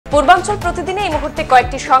পূর্বাঞ্চল প্রতিদিনে এই মুহূর্তে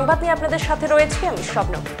কয়েকটি সংবাদ নিয়ে আপনাদের সাথে রয়েছি আমি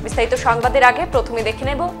স্বপ্ন। বিস্তারিত সংবাদের আগে প্রথমে দেখে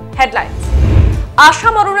নেব হেডলাইন্স।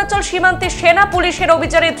 আসাম অরুণাচল সীমান্তে সেনা পুলিশের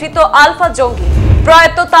অভিযানে ধৃত আলফা জঙ্গি।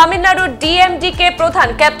 প্রয়াত তামিলনাড়ুর ডিএমডিকে প্রধান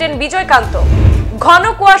ক্যাপ্টেন বিজয়কান্ত। ঘন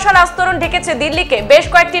কুয়াশার আস্তরণ ঢেকেছে দিল্লিকে, বেশ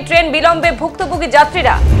কয়েকটি ট্রেন বিলম্বে ভুক্তভোগী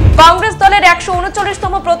যাত্রীরা। কংগ্রেস দলের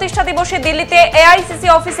 139তম প্রতিষ্ঠা দিবসে দিল্লিতে এআইসিসি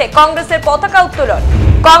অফিসে কংগ্রেসের পতাকা উত্তোলন।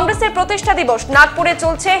 কংগ্রেসের প্রতিষ্ঠা দিবস নাগপুরে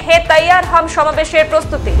চলছে হে তৈয়ার হাম সমাবেশের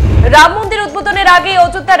প্রস্তুতি। রাম মন্দির উদ্বোধনের আগে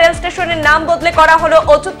অযোধ্যা রেল স্টেশনের নাম বদলে করা হলো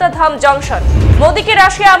অযোধ্যা ধাম জংশন। মোদীকে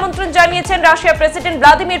রাশিয়া আমন্ত্রণ জানিয়েছেন রাশিয়ার প্রেসিডেন্ট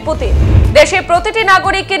ভ্লাদিমির পুতিন। দেশের প্রতিটি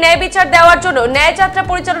নাগরিককে ন্যায় বিচার দেওয়ার জন্য ন্যায় যাত্রা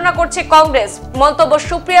পরিচালনা করছে কংগ্রেস, মন্তব্য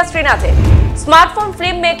Supriya শ্রীনাথের। Smartphone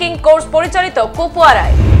film making course পরিচালিত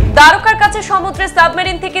কুপুয়ারায়। দ্বারকার কাছে সমুদ্রে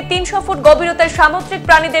সাবমেরিন থেকে 300 ফুট গভীরতায় সামুদ্রিক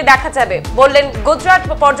প্রাণীদের দেখা যাবে বললেন গুজরাট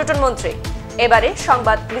পর্যটন মন্ত্রী। এবারে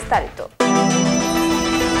সংবাদ বিস্তারিত।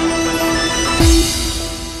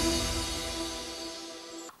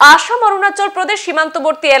 আসাম অরুণাচল প্রদেশ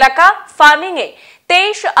সীমান্তবর্তী এলাকা ফানিং এ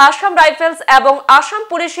 23 আসাম রাইফেলস এবং আসাম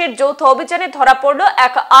পুলিশের যৌথ অভিযানে ধরা পড়ল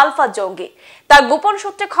এক আলফা জঙ্গি। তার গোপন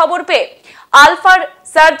সূত্রে খবর পেয়ে আলফার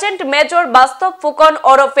সার্জেন্ট মেজর বাস্তব ফুকন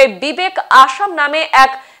ওরফে বিবেক আসাম নামে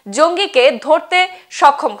এক জঙ্গিকে ধরতে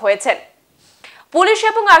সক্ষম হয়েছেন। পুলিশ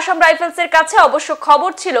এবং আসাম রাইফেলসের কাছে অবশ্য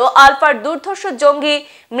খবর ছিল আলফার দুর্ধর্ষ জঙ্গি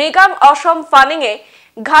মৃগাং অসম ফানিং এ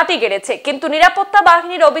ঘাঁটি গেড়েছে, কিন্তু নিরাপত্তা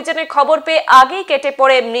বাহিনীর অভিযানের খবর পেয়ে আগেই কেটে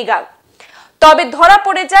পড়ে মৃগাং। তবে ধরা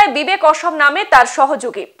পড়ে যায় বিবেক অসম নামে তার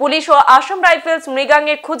সহযোগী। পুলিশ ও আসাম রাইফেলস মৃগাং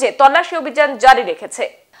এর খুঁজে তল্লাশি অভিযান জারি রেখেছে।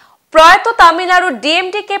 প্রয়াত তামিলনাড়ুর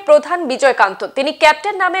ডিএমডিকে প্রধান বিজয়কান্ত, তিনি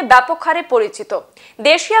ক্যাপ্টেন নামে ব্যাপক হারে পরিচিত।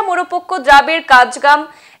 দেশিয়া মোরপক্ষ দ্রাবিড় কাজগাম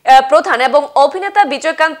প্রধান এবং অভিনেতা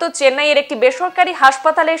বিজয়কান্ত চেন্নাইয়ের একটি বেসরকারি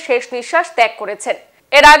হাসপাতালে শেষ নিঃশ্বাস ত্যাগ করেছেন।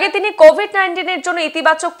 এর আগে তিনি কোভিড-19 এর জন্য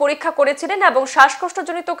ইতিবাচক পরীক্ষা করেছিলেন এবং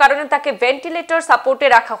শ্বাসকষ্টজনিত কারণে তাকে ভেন্টিলেটর সাপোর্টে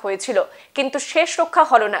রাখা হয়েছিল, কিন্তু শেষ রক্ষা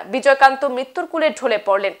হলো না। বিজয়কান্ত মৃত্যুর কোলে ঢলে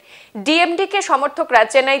পড়লেন। ডিএমডিকে সমর্থকরা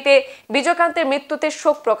চেন্নাইতে বিজয়কান্তের মৃত্যুতে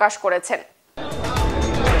শোক প্রকাশ করেছেন।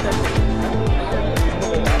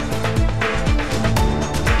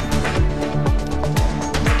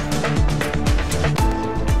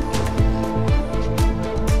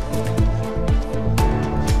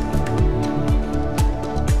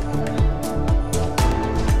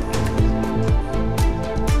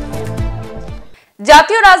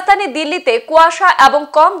 জাতীয় রাজধানী দিল্লিতে কুয়াশা এবং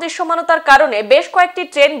কম দৃশ্যমানতার কারণে বেশ কয়েকটি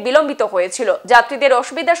ট্রেন বিলম্বিত হয়েছিল। যাত্রীদের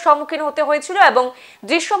অসুবিধার সম্মুখীন হতে হয়েছিল এবং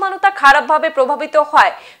দৃশ্যমানতা খারাপভাবে প্রভাবিত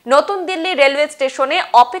হয় নতুন দিল্লি রেলওয়ে স্টেশনে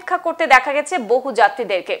অপেক্ষা করতে দেখা গেছে বহু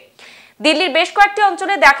যাত্রীদেরকে। দিল্লির বেশ কয়েকটি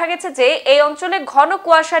অঞ্চলে দেখা গেছে যে এই অঞ্চলে ঘন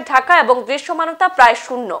কুয়াশায় ঢাকা এবং দৃশ্যমানতা প্রায়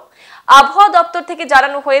শূন্য। আবহাওয়া দপ্তর থেকে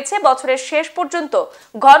জানানো হয়েছে বছরের শেষ পর্যন্ত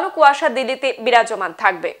ঘন কুয়াশা দিল্লিতে বিরাজমান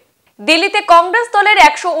থাকবে। দিল্লিতে কংগ্রেস দলের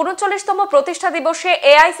 139তম প্রতিষ্ঠা দিবসে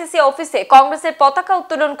এআইসিসি অফিসে কংগ্রেসের পতাকা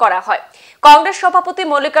উত্তোলন করা হয়। কংগ্রেস সভাপতি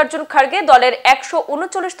মল্লিকার্জুন খাড়গে দলের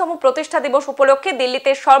 139তম প্রতিষ্ঠা দিবস উপলক্ষে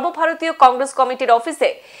দিল্লিতে সর্বভারতীয় কংগ্রেস কমিটির অফিসে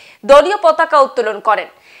দলীয় পতাকা উত্তোলন করেন।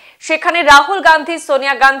 সেখানে রাহুল গান্ধী,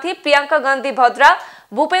 সোনিয়া গান্ধী, প্রিয়াঙ্কা গান্ধী ভদ্রা,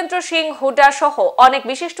 ভূপেন্দ্র সিং হুডা সহ অনেক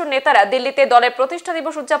বিশিষ্ট নেতারা দিল্লিতে দলের প্রতিষ্ঠা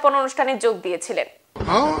দিবস উদযাপন অনুষ্ঠানে যোগ দিয়েছিলেন।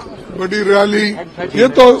 बड़ी रैली, ये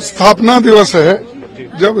तो स्थापना दिवस है।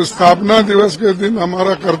 जब स्थापना दिवस के दिन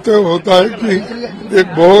हमारा कर्तव्य होता है कि एक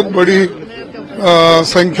बहुत बड़ी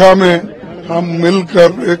संख्या में हम मिलकर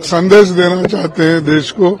एक संदेश देना चाहते हैं देश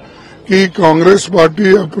को कि कांग्रेस पार्टी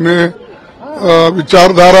अपने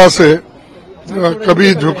विचारधारा से कभी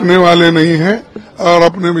झुकने वाले नहीं है और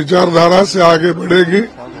अपने विचारधारा से आगे बढ़ेगी,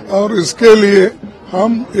 और इसके लिए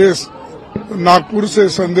हम इस नागपुर से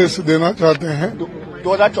संदेश देना चाहते हैं।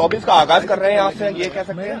 2024 का आगाज कर रहे हैं यहाँ से, ये कह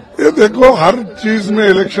सकते हैं? ये देखो, हर चीज में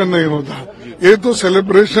इलेक्शन नहीं होता, ये तो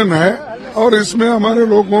सेलिब्रेशन है, और इसमें हमारे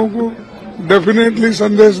लोगों को डेफिनेटली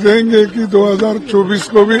संदेश देंगे कि 2024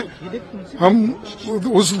 को भी हम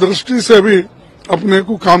उस दृष्टि से भी अपने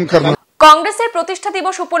को काम करना। কংগ্রেসের প্রতিষ্ঠা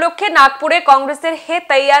দিবস উপলক্ষে নাগপুরে কংগ্রেসের হে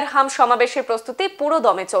তৈয়ার হাম সমাবেশের প্রস্তুতি পুরো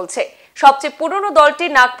দমে চলছে। সবচেয়ে পুরনো দলটি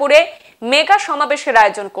নাগপুরে মেগা সমাবেশের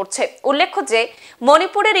আয়োজন করছে। উল্লেখ্য যে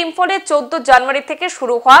মণিপুরের ইম্ফলে 14 জানুয়ারি থেকে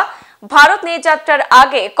শুরু হওয়া ভারত নিয়ে যাত্রার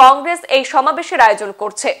আগে কংগ্রেস এই সমাবেশের আয়োজন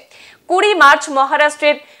করছে। 20 মার্চ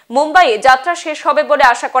মহারাষ্ট্রের মুম্বাইয়ে যাত্রা শেষ হবে বলে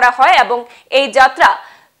আশা করা হয় এবং এই যাত্রা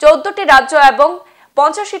 14টি রাজ্য এবং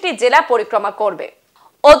 85টি জেলা পরিক্রমা করবে।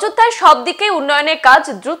 অযোধ্যায় সব দিকে উন্নয়নের কাজ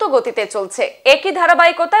দ্রুত গতিতে চলছে। একই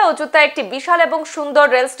ধারাবাহিকতায় অযোধ্যায় একটি বিশাল এবং সুন্দর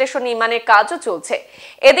রেল স্টেশন নির্মাণের কাজও চলছে।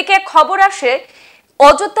 এদিকে খবর আসে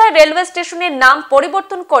অযোধ্যায় রেলওয়ে স্টেশনের নাম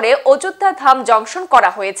পরিবর্তন করে অযোধ্যা ধাম জংশন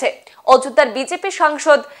করা হয়েছে। অযোধ্যার বিজেপি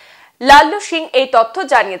সাংসদ লাল্লু সিং এই তথ্য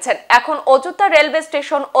জানিয়েছেন। এখন অযোধ্যা রেলওয়ে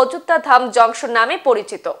স্টেশন অযোধ্যা ধাম জংশন নামে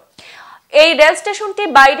পরিচিত। এই রেল স্টেশনটি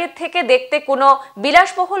বাইরে থেকে দেখতে কোনো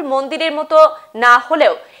বিলাসবহুল মন্দিরের মতো না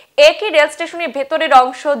হলেও একই রেল স্টেশনের ভেতরের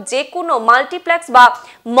অংশ যে কোনো মাল্টিপ্লেক্স বা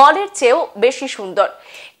মলের চেয়েও বেশি সুন্দর।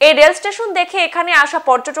 এই রেল স্টেশন দেখে এখানে আসা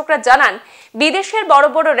পর্যটকরা জানান বিদেশের বড়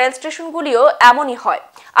বড় রেল স্টেশনগুলিও এমনই হয়।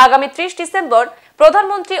 আগামী 30 ডিসেম্বর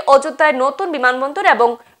প্রধানমন্ত্রী অযোধ্যায় নতুন বিমানবন্দর এবং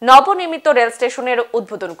নবনির্মিত রেল স্টেশনের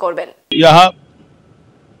উদ্বোধন করবেন। यहाँ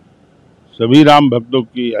सभी राम भक्तों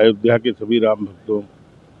की, अयोध्या के सभी राम भक्तों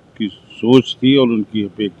की सोच थी और उनकी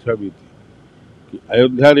अपेक्षा भी थी कि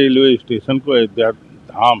अयोध्या रेलवे स्टेशन को अयोध्या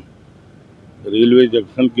धाम रेलवे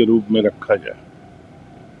जंक्शन के रूप में रखा जाए।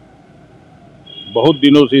 बहुत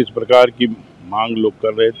दिनों से इस प्रकार की मांग लोग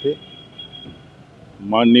कर रहे थे।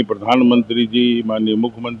 माननीय प्रधानमंत्री जी, माननीय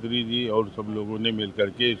मुख्यमंत्री जी और सब लोगों ने मिलकर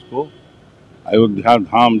के इसको अयोध्या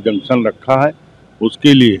धाम जंक्शन रखा है।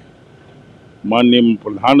 उसके लिए माननीय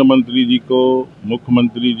प्रधानमंत्री जी को,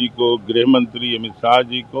 मुख्यमंत्री जी को, गृह मंत्री अमित शाह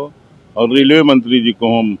जी को और रेलवे मंत्री जी को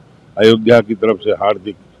हम अयोध्या की तरफ से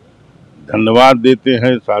हार्दिक धन्यवाद देते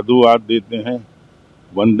हैं, साधुवाद देते हैं,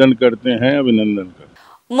 वंदन करते हैं, अभिनंदन करते हैं।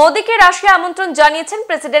 মোদীকে রাশিয়া আমন্ত্রণ জানিয়েছেন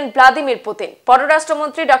প্রেসিডেন্ট ভ্লাদিমির পুতিন।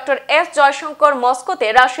 পররাষ্ট্রমন্ত্রী ডক্টর এস জয়শঙ্কর মস্কোতে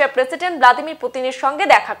রাশিয়ার প্রেসিডেন্ট ভ্লাদিমির পুতিনের সঙ্গে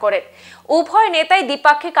দেখা করেন। উভয় নেতাই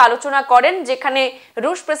দ্বিপাক্ষিক আলোচনা করেন, যেখানে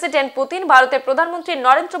রুশ প্রেসিডেন্ট পুতিন ভারতের প্রধানমন্ত্রী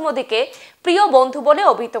নরেন্দ্র মোদীকে প্রিয় বন্ধু বলে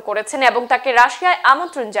অভিহিত করেছেন এবং তাকে রাশিয়ায়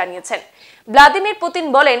আমন্ত্রণ জানিয়েছেন। ভ্লাদিমির পুতিন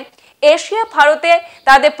বলেন, এশিয়া ভারতে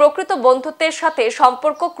তাদের প্রকৃত বন্ধুত্বের সাথে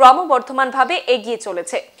সম্পর্ক ক্রমবর্ধমানভাবে এগিয়ে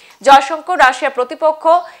চলেছে। জয়শঙ্কর রাশিয়া প্রতিপক্ষ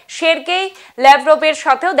সের্গেই ল্যাভরভের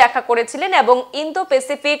সাথেও দেখা করেছিলেন এবং ইন্দো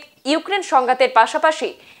প্যাসিফিক ইউক্রেন সংঘাতের পাশাপাশি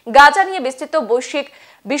গাজা নিয়ে বিস্তৃত বৈশ্বিক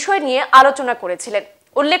বিষয় নিয়ে আলোচনা করেছিলেন।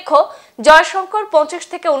 উল্লেখ্য, জয়শঙ্কর 25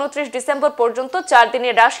 থেকে 29 ডিসেম্বর পর্যন্ত 4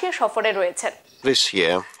 দিনের রাশিয়া সফরে রয়েছেন। This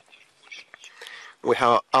year we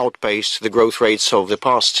have outpaced the growth rates of the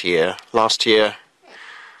past year. Last year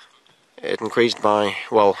it increased by,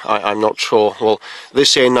 well, I'm not sure. Well,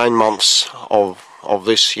 this year, 9 months of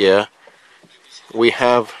this year, we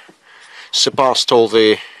have surpassed all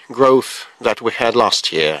the growth that we had last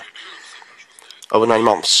year, over 9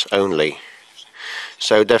 months only.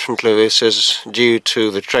 So definitely this is due to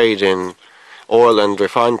the trade in oil and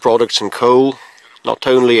refined products and coal, not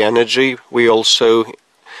only energy, we also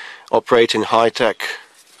operate in high-tech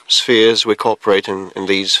spheres, we cooperate in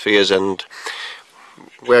these spheres, and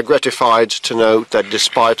we are gratified to note that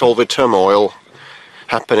despite all the turmoil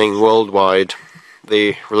happening worldwide, the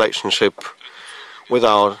relationship with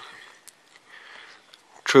our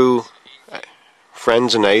true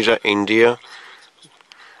friends in Asia, India,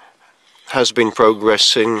 has been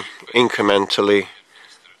progressing incrementally.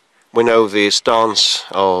 We know the stance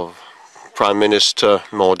of Prime Minister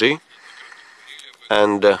Modi,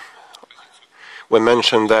 and we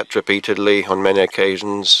mentioned that repeatedly on many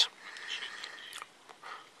occasions.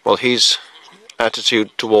 Well, his attitude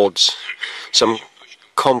towards some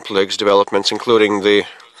complex developments, including the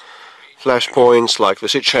flashpoints like the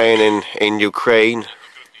situation in Ukraine.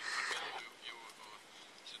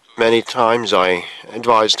 Many times I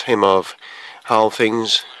advised him of how things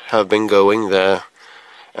have been going there,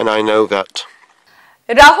 and I know that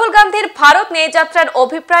Rahul গান্ধীর ভারত নিয়ে যাত্রার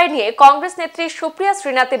অভিপ্রায় নিয়ে কংগ্রেস নেত্রী সুপ্রিয়া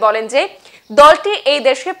শ্রীনাথী বলেন যে দলটি এই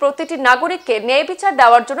দেশের প্রতিটি নাগরিককে ন্যায় বিচার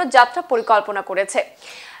দেওয়ার জন্য যাত্রা পরিকল্পনা করেছে।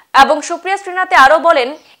 এবং সুপ্রিয়া শ্রীনাথী আরো বলেন,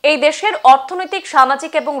 এই দেশের অর্থনৈতিক,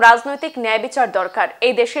 সামাজিক এবং রাজনৈতিক ন্যায় বিচার দরকার।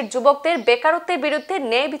 এই দেশের যুবকদের বেকারত্বের বিরুদ্ধে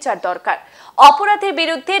ন্যায় বিচার দরকার, অপরাধের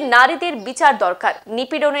বিরুদ্ধে নারীদের বিচার দরকার,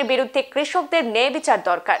 নিপীড়নের বিরুদ্ধে কৃষকদের ন্যায় বিচার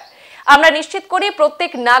দরকার। আমরা নিশ্চিত করি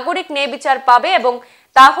প্রত্যেক নাগরিক ন্যায় বিচার পাবে এবং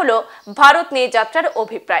তা হলো ভারত নিয়ে যাত্রার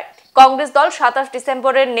অভিপ্রায়। কংগ্রেস দল 27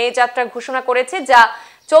 ডিসেম্বরের নিয়ে যাত্রা ঘোষণা করেছে, যা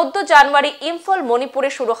 14 জানুয়ারি ইম্ফল মণিপুরে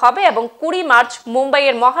শুরু হবে এবং 20 মার্চ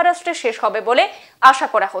মুম্বাইয়ের মহারাষ্ট্রে শেষ হবে বলে আশা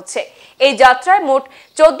করা হচ্ছে। এই যাত্রায় মোট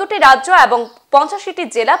 14টি রাজ্য এবং 85টি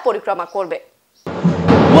জেলা পরিক্রমা করবে।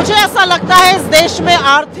 मुझे ऐसा लगता है इस देश में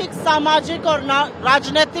आर्थिक, सामाजिक और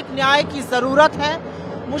राजनीतिक न्याय की जरूरत है।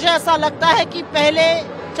 मुझे ऐसा लगता है कि पहले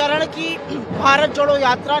चरण की भारत जोड़ो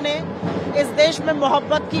यात्रा ने इस देश में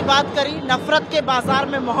मोहब्बत की बात करी, नफरत के बाजार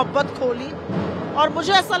में मोहब्बत खोली, और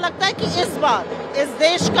मुझे ऐसा लगता है कि इस बार इस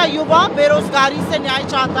देश का युवा बेरोजगारी से न्याय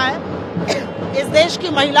चाहता है, इस देश की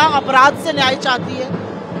महिला अपराध से न्याय चाहती है,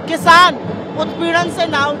 किसान उत्पीड़न से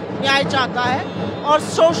न्याय चाहता है, और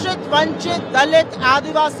शोषित, वंचित, दलित,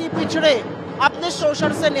 आदिवासी, पिछड़े अपने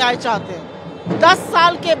शोषण से न्याय चाहते हैं। 10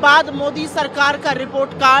 साल के बाद मोदी सरकार का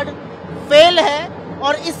रिपोर्ट कार्ड फेल है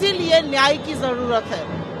और इसीलिए न्याय की जरूरत है।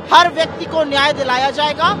 हर व्यक्ति को न्याय दिलाया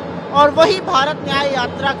जाएगा और वही भारत न्याय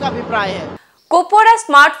यात्रा का अभिप्राय है। Kupwara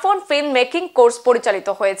smartphone film making course পরিচালিত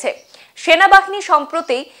হয়েছে। সেনাবাহিনী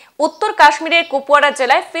সম্প্রতি উত্তর কাশ্মীরের কুপওয়ারা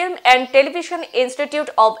জেলায় film and television institute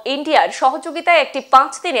of ইন্ডিয়ার সহযোগিতায় একটি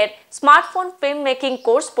 5 দিনের স্মার্টফোন ফিল্ম মেকিং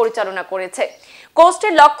কোর্স পরিচালনা করেছে।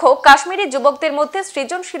 কোর্সটির লক্ষ্য কাশ্মীরি যুবকদের মধ্যে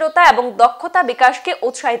সৃজনশীলতা এবং দক্ষতা বিকাশকে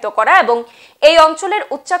উৎসাহিত করা এবং এই অঞ্চলের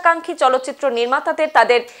উচ্চাকাঙ্ক্ষী চলচ্চিত্র নির্মাতাদের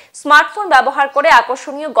তাদের স্মার্টফোন ব্যবহার করে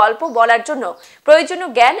আকর্ষণীয় গল্প বলার জন্য প্রয়োজনীয়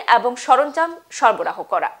জ্ঞান এবং সরঞ্জাম সরবরাহ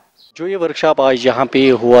করা। जो ये वर्कशॉप आज यहाँ पे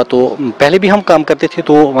हुआ तो पहले भी हम काम करते थे,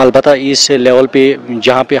 तो अलबत्ता इस लेवल पे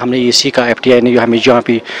जहाँ पे हमने ये सीखा, FTI ने हमें जहाँ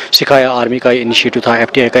पे सिखाया, आर्मी का इनिशिएटिव था,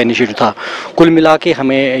 FTI का इनिशिएटिव था, कुल मिला के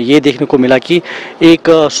हमें ये देखने को मिला कि एक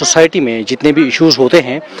सोसाइटी में जितने भी इश्यूज होते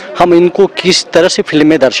हैं हम इनको किस तरह से फिल्म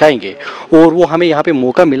में दर्शाएंगे, और वो हमें यहाँ पे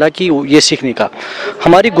मौका मिला कि ये सीखने का।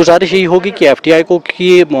 हमारी गुजारिश यही होगी कि FTI को कि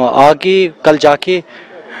आगे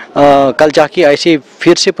कल जाके ऐसे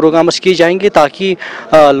फिर से प्रोग्राम्स किए जाएंगे ताकि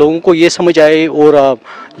लोगों को ये समझ आए और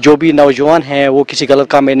जो भी नौजवान हैं वो किसी गलत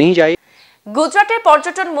काम में नहीं जाए। গুজরাটের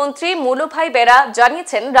পর্যটন মন্ত্রী মুলুভাই বেরা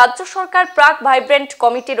জানিয়েছেন রাজ্য সরকার প্রাক ভাইব্রেন্ট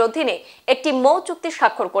কমিটির অধীনে একটি মৌ চুক্তি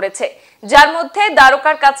স্বাক্ষর করেছে, যার মধ্যে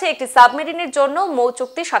দ্বারকার কাছে একটি সাবমেরিনের জন্য মৌ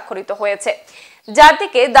চুক্তি স্বাক্ষরিত হয়েছে, যার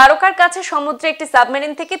দিকে দ্বারকার কাছে সমুদ্রে একটি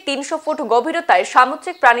সাবমেরিন থেকে 300 ফুট গভীরতায়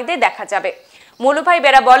সামুদ্রিক প্রাণীদের দেখা যাবে। মুলুভাই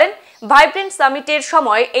বেরা বলেন, ভাইব্রেন্ট সামিটের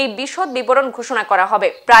সময় এই বিশদ বিবরণ ঘোষণা করা হবে।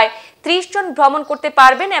 প্রায় 30 জন ভ্রমণ করতে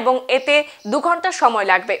পারবেন এবং এতে 2 ঘন্টা সময়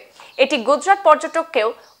লাগবে। এটি গুজরাট পর্যটককেও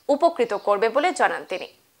উপকৃত করবে বলে জানান তিনি।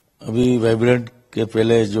 अभी वाइब्रेंट के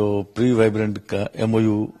पहले जो प्री वाइब्रेंट का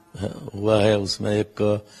MOU हुआ है उसमें एक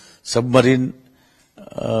सबमरीन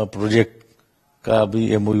प्रोजेक्ट का भी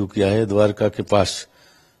MOU किया है द्वारका के पास।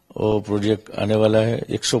 वो प्रोजेक्ट आने वाला है,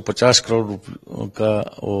 150 करोड़ रुपए का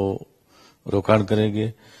वो रोकाण करेंगे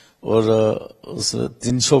और उस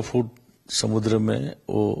 300 फुट समुद्र में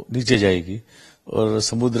वो नीचे जाएगी और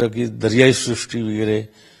समुद्र की दरियाई सृष्टि वगैरह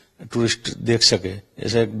टूरिस्ट देख सके,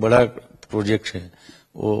 ऐसा एक बड़ा प्रोजेक्ट है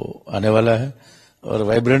वो आने वाला है। और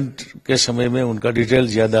वाइब्रेंट के समय में उनका डिटेल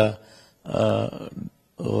ज्यादा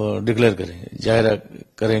डिक्लेयर करेंगे, जाहिर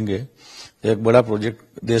करेंगे। एक बड़ा प्रोजेक्ट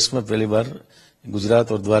देश में पहली बार गुजरात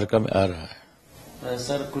और द्वारका में आ रहा है।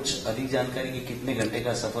 सर कुछ अधिक जानकारी की कितने घंटे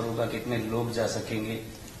का सफर होगा, कितने लोग जा सकेंगे?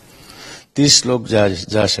 30 लोग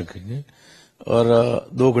जा सकेंगे और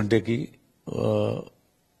 2 घंटे की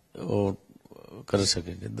कर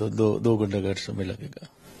सकेंगे, दो घंटे का समय लगेगा।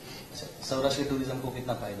 सौराष्ट्र के टूरिज्म को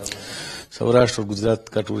कितना फायदा होगा? सौराष्ट्र और गुजरात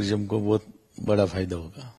का टूरिज्म को बहुत बड़ा फायदा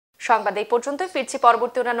होगा। সংবাদ এই পর্যন্ত, ফিরছি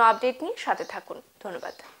পরবর্তী অন্যান্য আপডেট নিয়ে, সাথে থাকুন।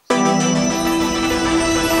 ধন্যবাদ।